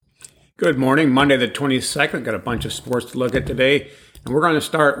Good morning, Monday the 22nd. Got a bunch of sports to look at today. And we're going to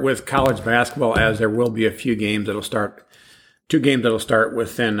start with college basketball, as there will be a few games that'll start, two games that'll start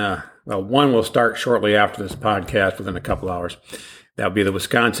within, one will start shortly after this podcast within a couple hours. That'll be the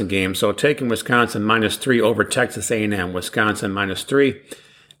Wisconsin game. So taking Wisconsin -3 over Texas A&M, Wisconsin -3,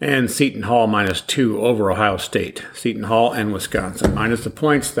 and Seton Hall -2 over Ohio State. Seton Hall and Wisconsin minus the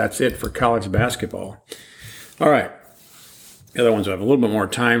points. That's it for college basketball. All right. The other ones I have a little bit more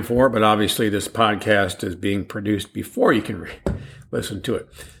time for, but obviously this podcast is being produced before you can listen to it.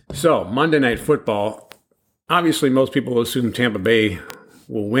 So, Monday Night Football. Obviously, most people assume Tampa Bay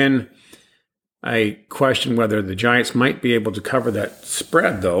will win. I question whether the Giants might be able to cover that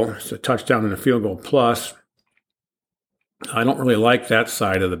spread, though. It's a touchdown and a field goal plus. I don't really like that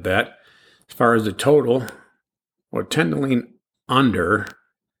side of the bet. As far as the total, I would tend to lean under.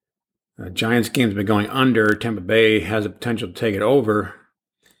 Giants game's been going under. Tampa Bay has the potential to take it over.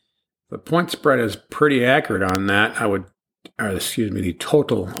 The point spread is pretty accurate on that. The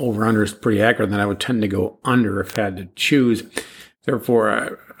total over-under is pretty accurate. Then I would tend to go under if I had to choose.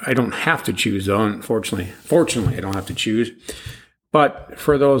 Therefore, I don't have to choose, though. Unfortunately, I don't have to choose. But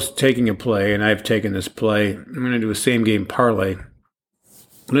for those taking a play, and I've taken this play, I'm going to do a same-game parlay. I'm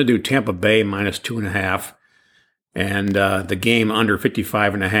going to do Tampa Bay -2.5. And the game under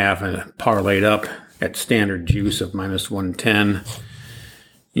 55.5 and parlayed up at standard juice of -110.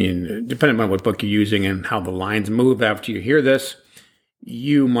 Depending on what book you're using and how the lines move after you hear this,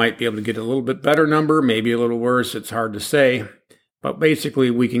 you might be able to get a little bit better number, maybe a little worse. It's hard to say. But basically,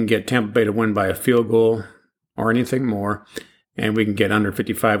 we can get Tampa Bay to win by a field goal or anything more. And we can get under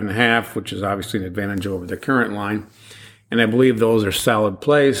 55.5, which is obviously an advantage over the current line. And I believe those are solid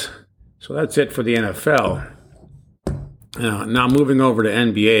plays. So that's it for the NFL. Now moving over to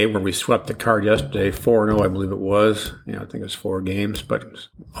NBA, where we swept the card yesterday, 4-0, I believe it was. I think it was 4 games. But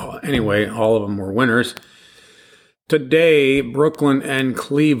anyway, all of them were winners. Today, Brooklyn and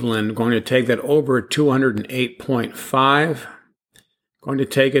Cleveland going to take that over 208.5. Going to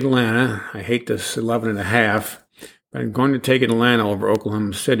take Atlanta. I hate this 11.5. But I'm going to take Atlanta over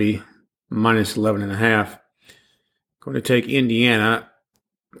Oklahoma City, -11.5. Going to take Indiana,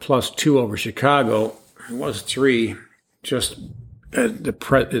 +2 over Chicago. It was 3. Just at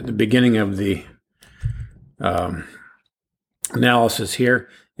the beginning of the analysis here,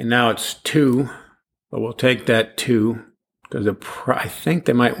 and now it's 2, but we'll take that 2 because I think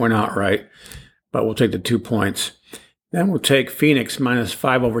they might win outright, but we'll take the 2 points. Then we'll take Phoenix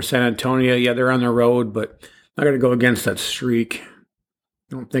 -5 over San Antonio. Yeah, they're on the road, but not going to go against that streak.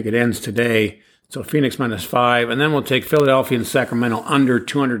 I don't think it ends today. So Phoenix -5, and then we'll take Philadelphia and Sacramento under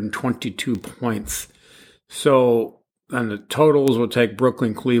 222 points. So on the totals, we'll take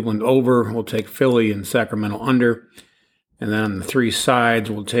Brooklyn, Cleveland over. We'll take Philly and Sacramento under. And then on the 3 sides,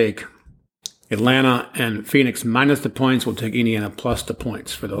 we'll take Atlanta and Phoenix minus the points. We'll take Indiana plus the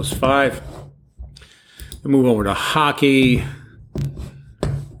points for those 5. We'll move over to hockey.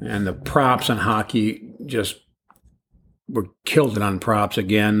 And the props on hockey were killed it on props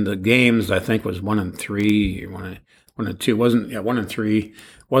again. The games, I think, was 1-3, 1-2. 1-3.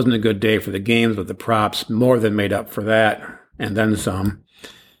 Wasn't a good day for the games, but the props more than made up for that, and then some.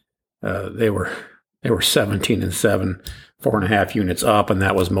 They were 17-7, 4.5 units up, and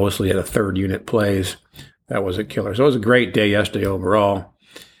that was mostly at a third unit plays. That was a killer. So it was a great day yesterday overall.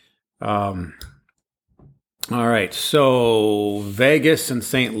 All right, so Vegas and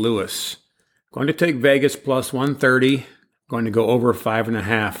St. Louis. Going to take Vegas +130. Going to go over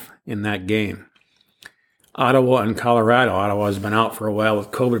 5.5 in that game. Ottawa and Colorado. Ottawa has been out for a while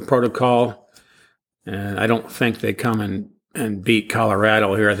with COVID protocol, and I don't think they come and beat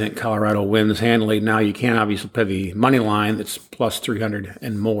Colorado here. I think Colorado wins handily. Now, you can't obviously play the money line that's +300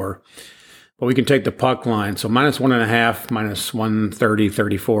 and more, but we can take the puck line. So -1.5, -130,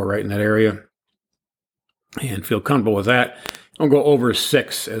 34 right in that area, and feel comfortable with that. I'll go over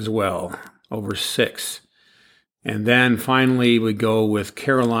 6 as well, over 6. And then finally, we go with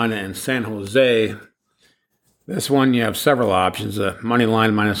Carolina and San Jose. This one, you have several options. The money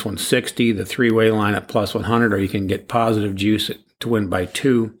line -160, the 3-way line at +100, or you can get positive juice to win by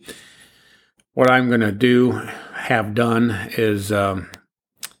 2. What I'm going to have done is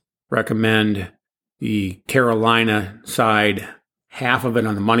recommend the Carolina side, half of it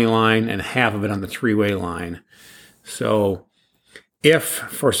on the money line and half of it on the 3-way line. So if,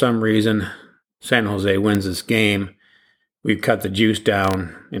 for some reason, San Jose wins this game, we've cut the juice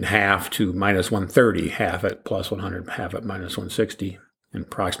down in half to -130, half at +100, half at -160, and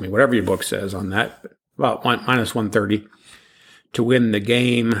approximately whatever your book says on that, about -130 to win the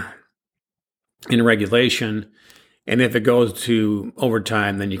game in regulation. And if it goes to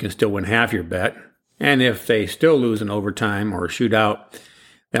overtime, then you can still win half your bet. And if they still lose in overtime or shootout,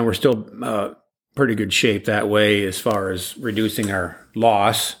 then we're still pretty good shape that way as far as reducing our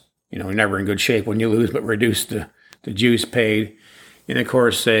loss. We're never in good shape when you lose, but reduce the juice paid. And of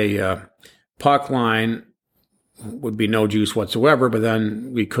course, a puck line would be no juice whatsoever, but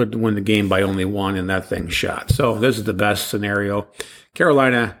then we could win the game by only one and that thing shot. So this is the best scenario.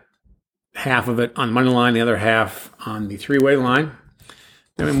 Carolina, half of it on money line, the other half on the three-way line.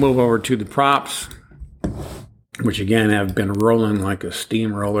 Then we move over to the props, which again have been rolling like a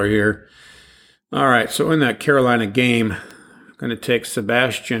steamroller here. All right, so in that Carolina game, I'm going to take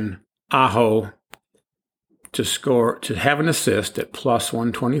Sebastian Aho to have an assist at plus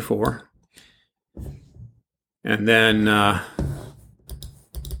 124. And then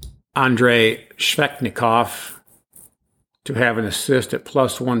Andrei Svechnikov to have an assist at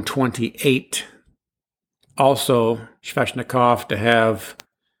plus 128. Also, Svechnikov to have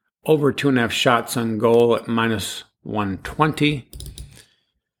over 2.5 shots on goal at minus 120.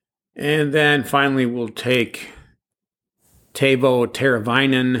 And then finally, we'll take Teuvo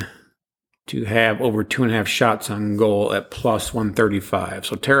Teravainen to have over 2.5 shots on goal at plus 135.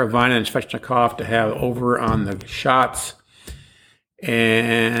 So Teravainen and Svechnikov to have over on the shots.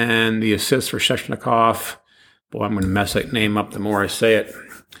 And the assists for Svechnikov. Boy, I'm going to mess that name up the more I say it.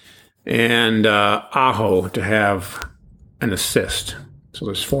 And Aho to have an assist. So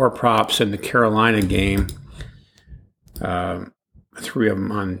there's 4 props in the Carolina game. 3 of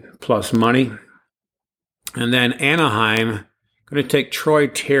them on plus money. And then Anaheim, going to take Troy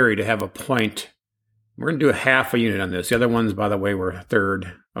Terry to have a point. We're going to do a half a unit on this. The other ones, by the way, were a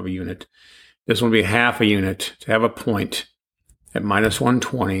third of a unit. This one will be half a unit to have a point at minus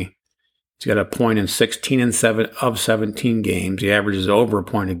 120. He's got a point in 16 and 7 of 17 games. He averages over a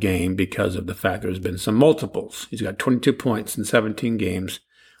point a game because of the fact there's been some multiples. He's got 22 points in 17 games.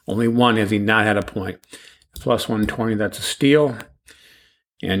 Only one has he not had a point. Plus 120, that's a steal.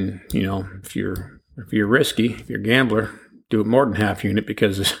 And, if you're risky, if you're a gambler, do it more than half unit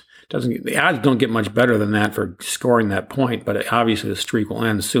because the odds don't get much better than that for scoring that point. But obviously the streak will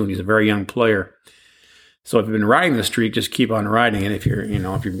end soon. He's a very young player. So if you've been riding the streak, just keep on riding it. If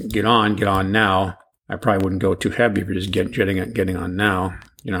you get on now. I probably wouldn't go too heavy if you're just getting on now.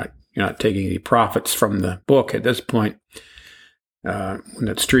 You're not taking any profits from the book at this point. When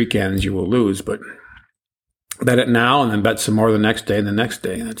that streak ends, you will lose. But bet it now and then bet some more the next day and the next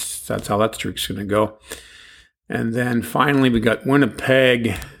day. That's how that streak's going to go. And then finally we got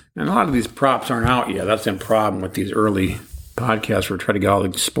Winnipeg. And a lot of these props aren't out yet. That's the problem with these early podcasts. We're trying to get all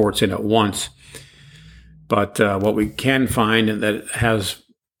the sports in at once. But what we can find that has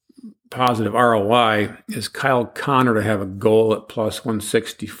positive ROI is Kyle Connor to have a goal at plus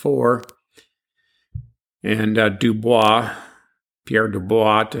 164. And Pierre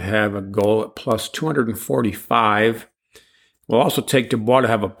Dubois to have a goal at plus 245. We'll also take Dubois to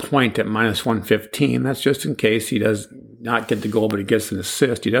have a point at minus 115. That's just in case he does not get the goal, but he gets an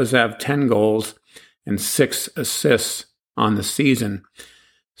assist. He does have 10 goals and 6 assists on the season.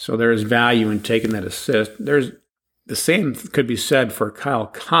 So there's value in taking that assist. There's the same could be said for Kyle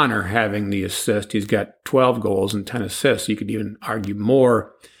Connor having the assist. He's got 12 goals and 10 assists. You could even argue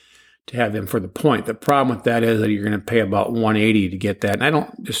more to have him for the point. The problem with that is that you're going to pay about 180 to get that. And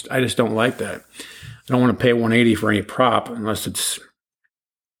I just don't like that. I don't want to pay 180 for any prop unless it's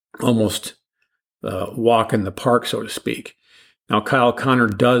almost walk in the park, so to speak. Now, Kyle Connor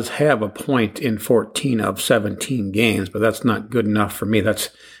does have a point in 14 of 17 games, but that's not good enough for me. That's,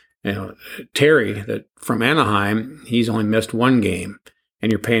 Terry from Anaheim, he's only missed 1 game,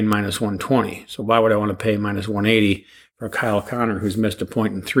 and you're paying minus 120. So why would I want to pay minus 180 for Kyle Connor, who's missed a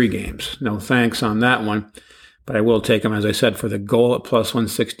point in 3 games? No thanks on that one. But I will take him, as I said, for the goal at plus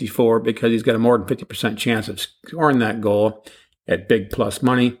 164 because he's got a more than 50% chance of scoring that goal at big plus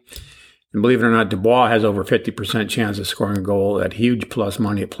money. And believe it or not, Dubois has over 50% chance of scoring a goal at huge plus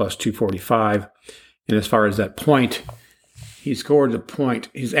money at plus 245. And as far as that point, he scored a point.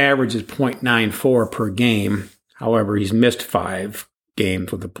 His average is 0.94 per game. However, he's missed 5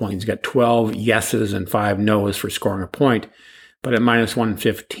 games with a point. He's got 12 yeses and 5 no's for scoring a point. But at minus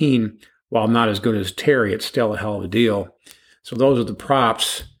 115, while not as good as Terry, it's still a hell of a deal. So those are the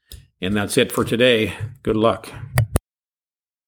props. And that's it for today. Good luck.